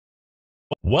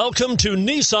Welcome to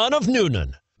Nissan of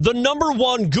Newnan, the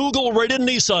 #1 Google-rated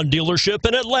Nissan dealership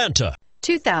in Atlanta.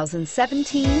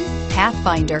 2017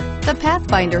 Pathfinder. The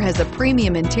Pathfinder has a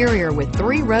premium interior with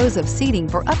 3 rows of seating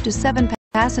for up to 7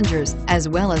 passengers, as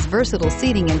well as versatile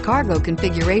seating and cargo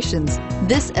configurations.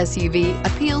 This SUV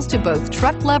appeals to both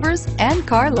truck lovers and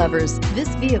car lovers. This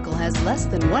vehicle has less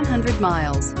than 100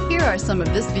 miles. Here are some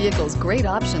of this vehicle's great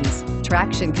options: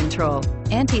 traction control,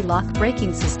 anti-lock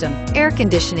braking system, air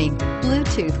conditioning,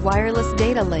 Bluetooth wireless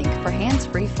data link for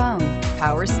hands-free phone,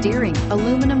 power steering,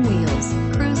 aluminum wheels,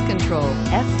 cruise control,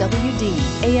 FWD,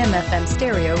 AM/FM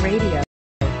stereo radio,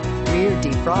 rear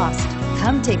defrost.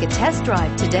 Come take a test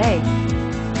drive today.